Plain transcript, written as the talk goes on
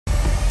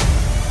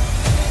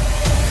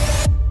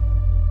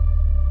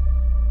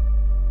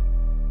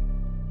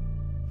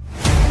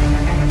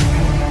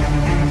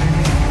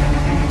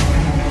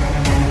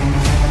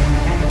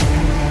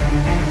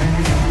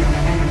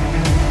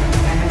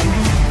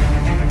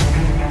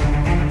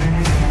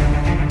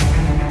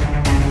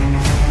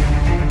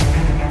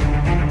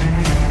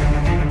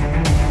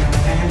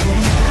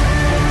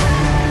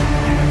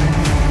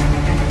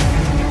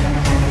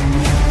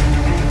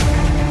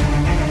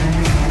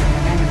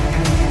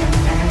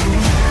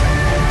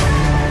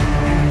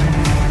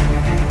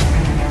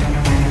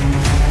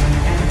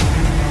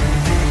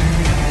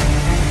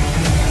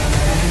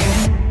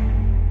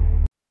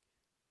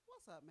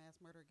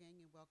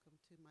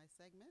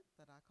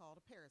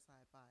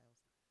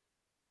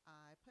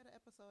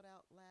episode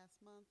out last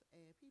month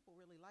and people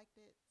really liked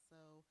it,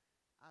 so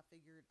I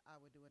figured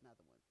I would do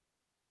another one.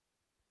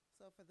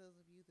 So, for those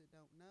of you that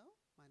don't know,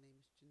 my name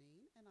is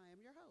Janine and I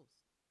am your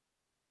host.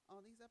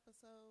 On these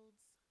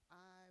episodes,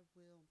 I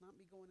will not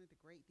be going into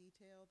great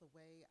detail the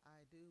way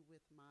I do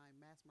with my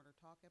Mass Murder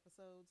Talk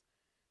episodes.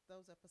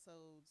 Those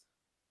episodes,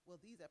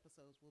 these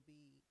episodes will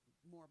be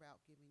more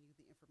about giving you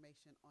the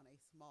information on a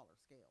smaller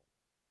scale.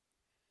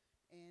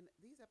 And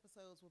these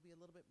episodes will be a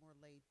little bit more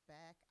laid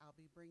back. I'll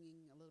be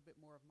bringing a little bit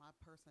more of my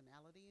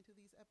personality into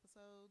these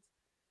episodes.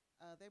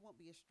 They won't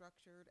be as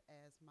structured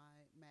as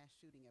my mass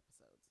shooting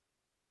episodes.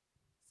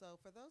 So,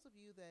 for those of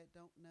you that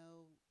don't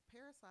know,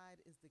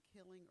 parricide is the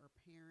killing or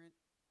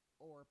parents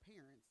or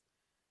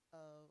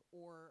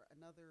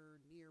another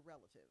near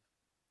relative.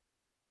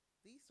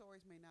 These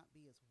stories may not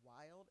be as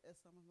wild as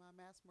some of my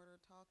mass murder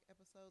talk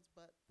episodes,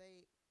 but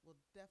they will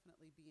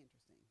definitely be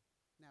interesting.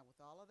 Now,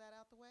 with all of that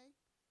out the way,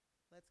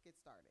 let's get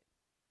started.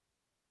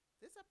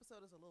 This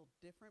episode is a little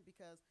different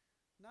because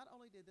not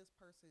only did this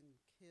person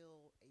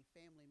kill a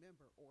family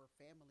member or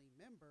family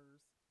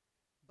members,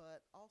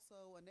 but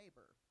also a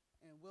neighbor.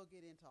 And we'll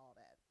get into all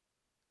that.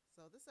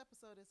 So, this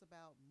episode is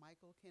about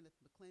Michael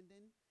Kenneth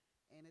McClendon,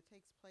 and it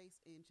takes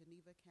place in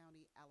Geneva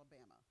County,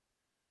 Alabama.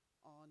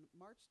 On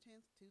March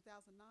 10th,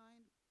 2009,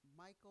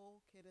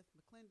 Michael Kenneth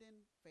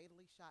McClendon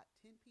fatally shot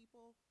 10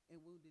 people and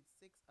wounded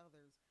 6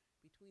 others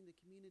between the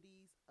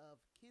communities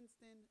of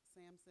Kinston,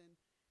 Sampson,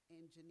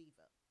 and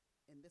Geneva.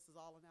 And this is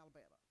all in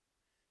Alabama.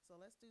 So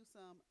let's do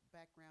some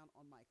background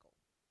on Michael.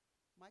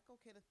 Michael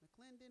Kenneth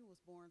McClendon was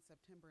born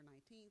September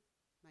 19th,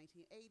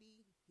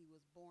 1980. He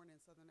was born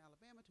in southern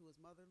Alabama to his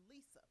mother,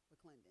 Lisa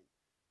McClendon,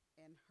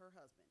 and her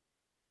husband.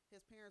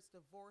 His parents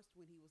divorced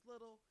when he was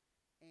little,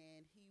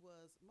 and he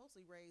was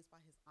mostly raised by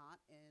his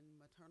aunt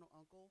and maternal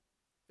uncle,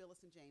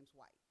 Phyllis and James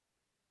White.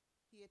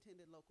 He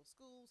attended local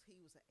schools, he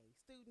was an A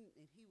student,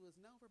 and he was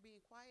known for being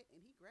quiet,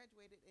 and he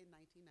graduated in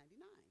 1999.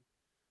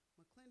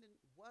 McClendon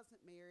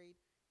wasn't married,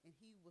 and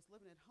he was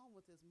living at home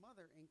with his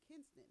mother in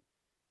Kinston.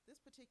 This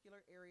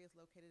particular area is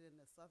located in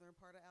the southern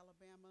part of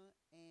Alabama,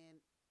 and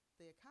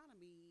the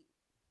economy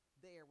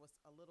there was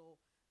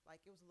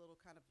it was a little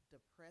kind of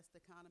depressed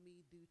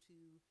economy due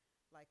to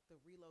like the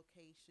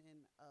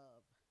relocation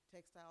of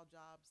textile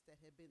jobs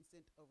that had been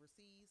sent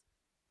overseas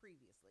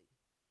previously.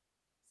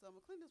 So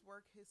McClendon's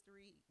work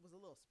history was a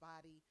little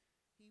spotty.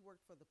 He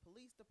worked for the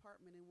police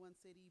department in one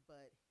city,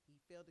 but he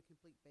failed to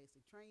complete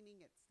basic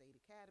training at the state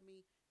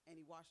academy, and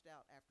he washed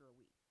out after a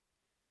week.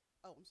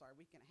 Oh, I'm sorry,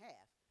 week and a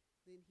half.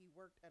 Then he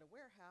worked at a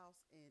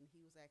warehouse, and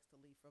he was asked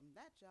to leave from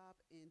that job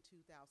in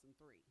 2003.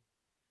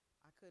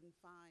 I couldn't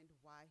find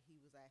why he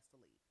was asked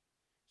to leave.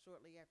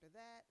 Shortly after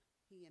that,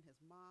 he and his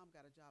mom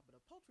got a job at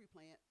a poultry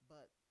plant,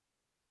 but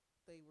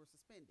they were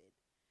suspended.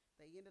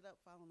 They ended up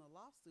filing a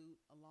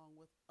lawsuit along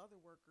with other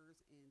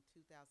workers in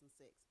 2006.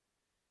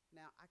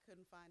 Now, I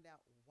couldn't find out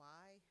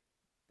why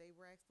they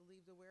were asked to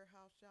leave the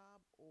warehouse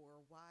job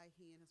or why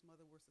he and his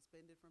mother were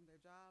suspended from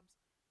their jobs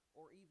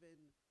or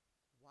even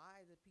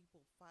why the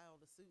people filed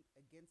a suit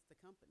against the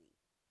company.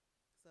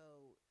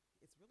 So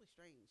it's really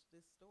strange.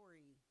 This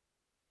story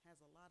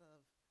has a lot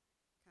of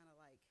kind of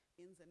like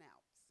ins and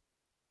outs.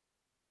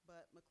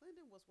 But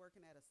McClendon was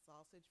working at a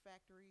sausage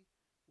factory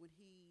when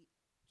he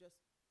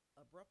just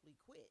abruptly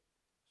quit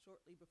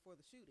shortly before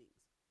the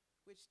shootings,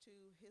 which to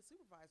his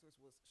supervisors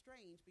was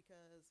strange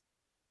because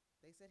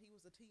they said he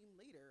was a team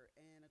leader,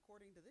 and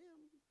according to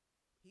them,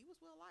 he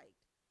was well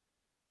liked.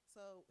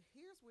 So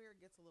here's where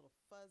it gets a little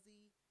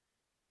fuzzy.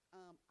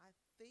 I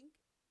think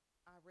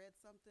I read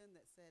something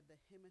that said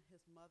that him and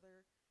his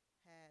mother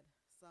had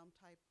some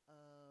type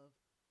of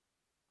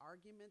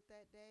argument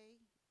that day,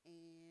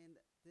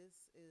 and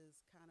this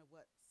is kind of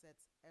what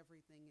sets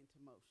everything into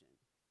motion.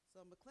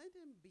 So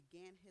McClendon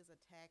began his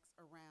attacks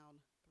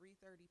around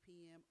 3:30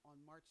 p.m. on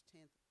March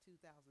 10th,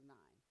 2009,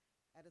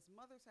 at his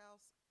mother's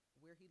house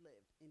where he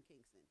lived in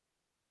Kingston.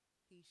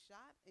 He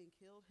shot and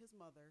killed his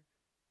mother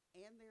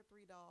and their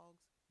 3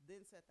 dogs,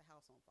 then set the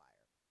house on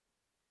fire.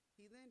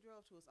 He then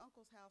drove to his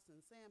uncle's house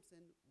in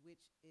Sampson,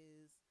 which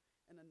is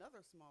in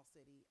another small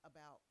city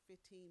about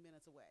 15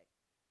 minutes away.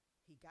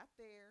 He got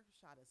there,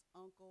 shot his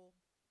uncle,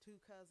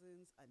 2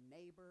 cousins, a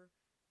neighbor,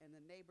 and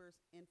the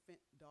neighbor's infant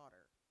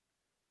daughter.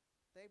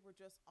 They were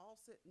just all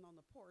sitting on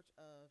the porch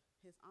of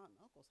his aunt and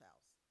uncle's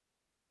house.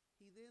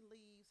 He then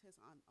leaves his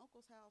aunt and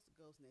uncle's house,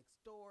 goes next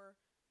door,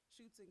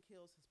 shoots and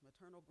kills his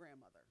maternal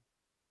grandmother.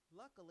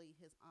 Luckily,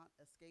 his aunt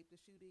escaped the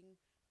shooting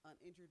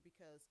uninjured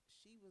because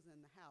she was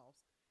in the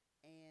house,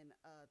 and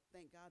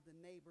thank God the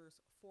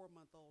neighbor's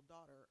 4-month-old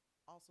daughter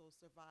also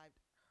survived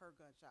her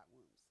gunshot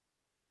wounds.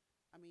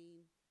 I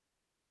mean,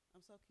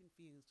 I'm so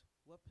confused.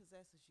 What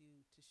possesses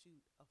you to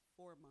shoot a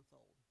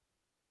 4-month-old?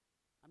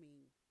 I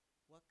mean,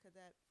 what could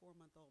that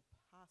 4-month-old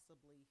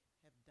possibly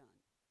have done?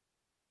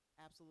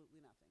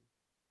 Absolutely nothing.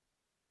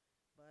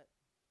 But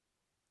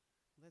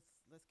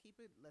let's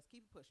keep it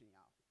pushing,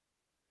 y'all.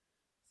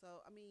 So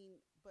I mean,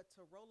 but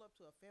to roll up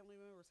to a family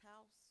member's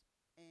house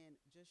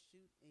and just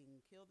shoot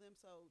and kill them.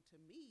 So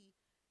to me,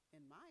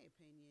 in my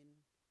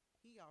opinion,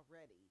 he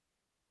already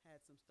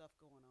had some stuff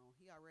going on.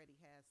 He already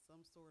has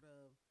some sort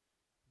of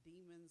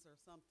demons or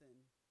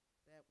something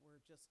that were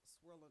just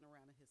swirling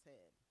around in his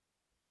head.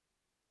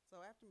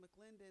 So after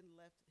McClendon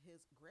left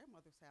his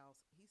grandmother's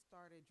house, he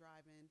started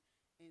driving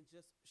and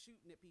just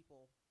shooting at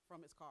people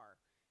from his car.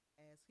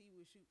 As he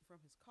was shooting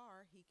from his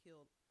car, he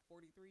killed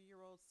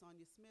 43-year-old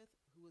Sonia Smith,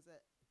 who was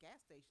a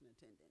gas station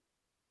attendant.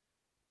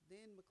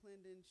 Then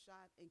McClendon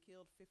shot and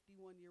killed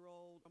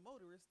 51-year-old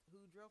motorist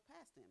who drove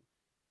past him.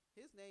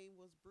 His name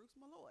was Bruce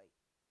Malloy.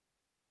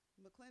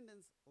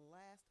 McClendon's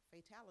last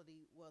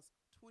fatality was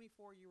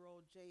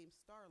 24-year-old James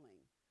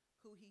Starling,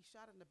 who he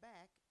shot in the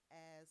back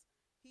as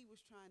he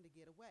was trying to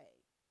get away.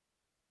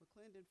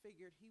 McClendon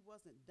figured he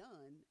wasn't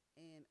done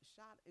and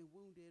shot and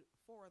wounded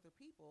four other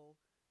people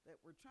that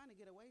were trying to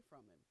get away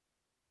from him.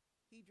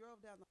 He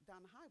drove down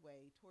the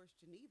highway towards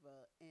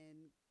Geneva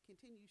and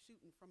continued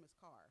shooting from his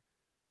car.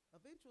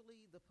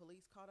 Eventually, the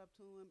police caught up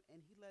to him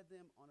and he led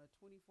them on a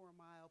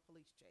 24-mile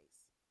police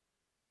chase.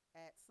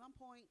 At some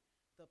point,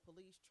 the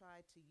police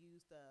tried to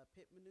use the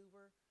pit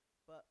maneuver,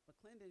 but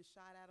McClendon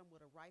shot at him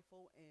with a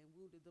rifle and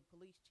wounded the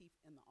police chief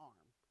in the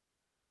arm.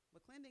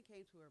 McClendon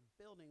came to a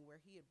building where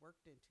he had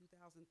worked in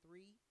 2003.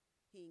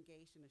 He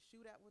engaged in a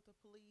shootout with the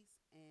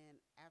police, and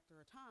after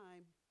a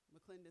time,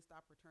 McClendon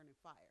stopped returning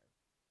fire.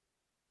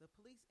 The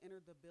police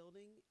entered the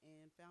building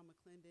and found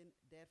McClendon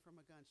dead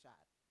from a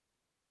gunshot.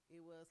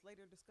 It was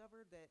later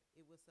discovered that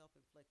it was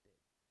self-inflicted.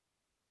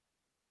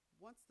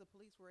 Once the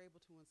police were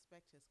able to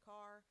inspect his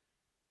car,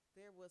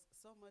 there was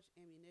so much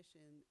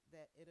ammunition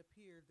that it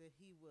appeared that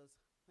he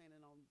was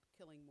planning on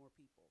killing more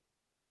people.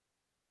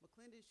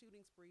 McClendon's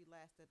shooting spree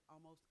lasted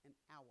almost an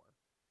hour,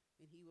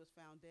 and he was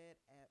found dead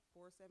at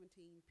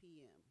 4:17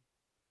 p.m.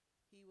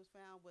 He was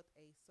found with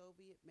a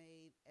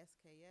Soviet-made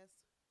SKS,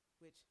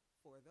 which,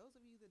 for those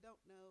of you that don't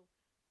know,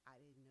 I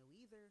didn't know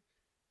either.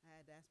 I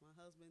had to ask my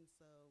husband,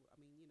 so, I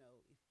mean,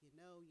 if you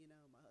know,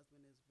 my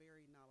husband is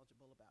very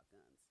knowledgeable about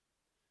guns.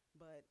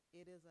 But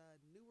it is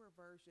a newer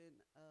version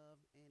of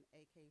an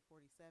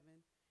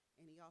AK-47,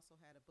 and he also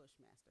had a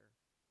Bushmaster.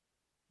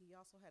 He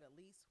also had at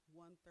least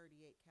one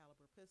 .38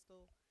 caliber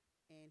pistol,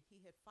 and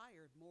he had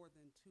fired more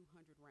than 200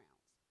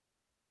 rounds.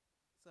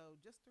 So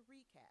just to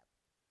recap,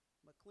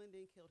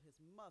 McClendon killed his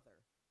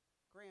mother,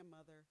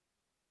 grandmother,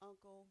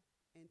 uncle,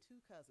 and two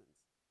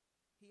cousins.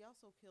 He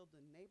also killed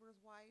the neighbor's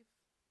wife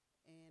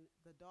and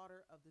the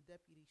daughter of the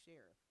deputy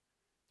sheriff.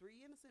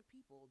 Three innocent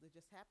people that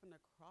just happened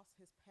to cross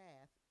his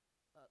path.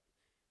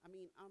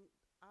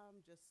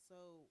 I'm just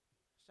so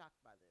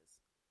shocked by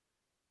this.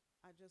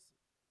 I just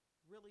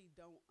really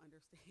don't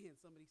understand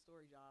some of these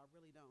stories, y'all. I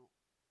really don't.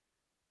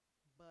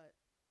 But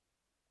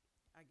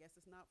I guess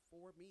it's not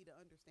for me to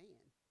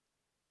understand.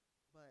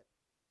 But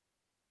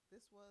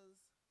this was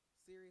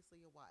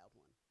seriously a wild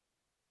one.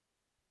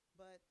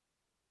 But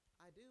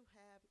I do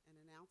have an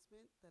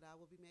announcement that I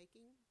will be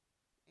making.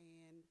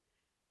 And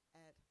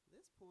at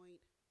this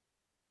point,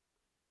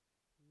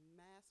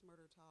 Mass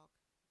Murder Talk,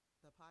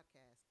 the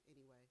podcast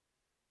anyway,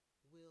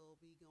 will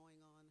be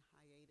going on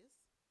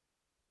hiatus.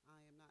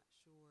 I am not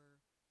sure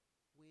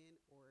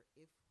when or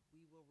if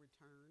we will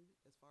return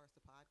as far as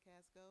the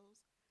podcast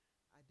goes.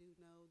 I do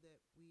know that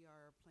we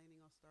are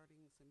planning on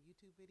starting some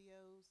YouTube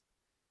videos,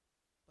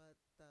 but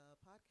the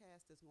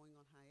podcast is going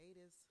on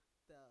hiatus.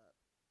 The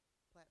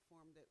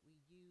platform that we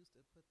use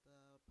to put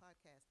the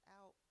podcast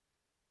out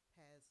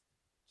has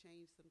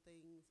changed some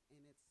things,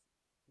 and it's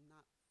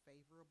not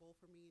favorable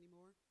for me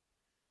anymore.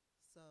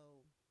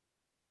 So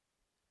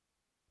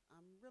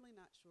I'm really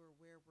not sure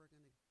where we're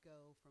going to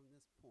go from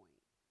this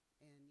point.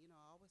 And,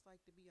 I always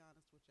like to be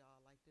honest with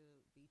y'all. I like to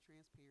be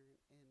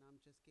transparent, and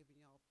I'm just giving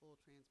y'all full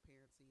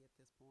transparency at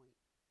this point.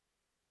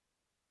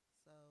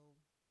 So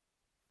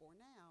for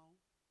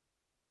now,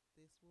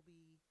 this will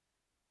be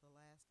the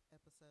last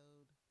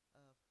episode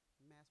of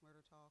Mass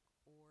Murder Talk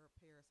or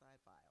Parricide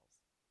Files.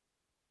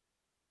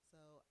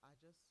 So I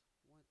just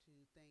want to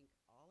thank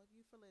all of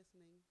you for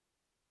listening,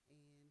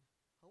 and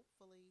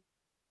hopefully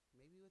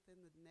maybe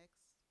within the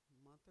next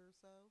month or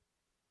so,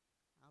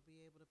 I'll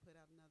be able to put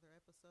out another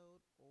episode,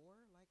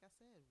 or like I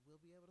said, we'll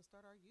be able to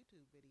start our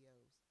YouTube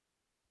videos.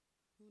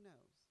 Who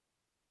knows?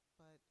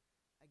 But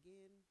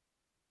again,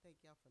 thank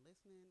y'all for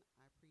listening.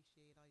 I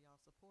appreciate all y'all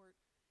support.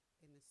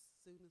 And as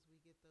soon as we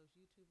get those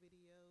YouTube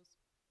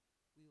videos,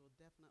 we will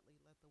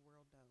definitely let the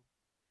world know.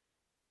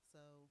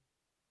 So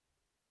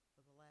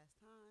for the last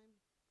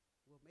time,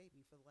 well,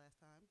 maybe for the last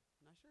time,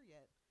 I'm not sure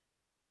yet.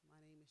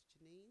 My name is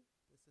Janine.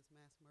 This is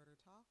Mass Murder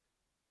Talk,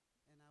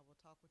 and I will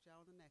talk with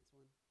y'all in the next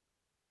one.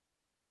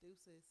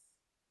 Deuces.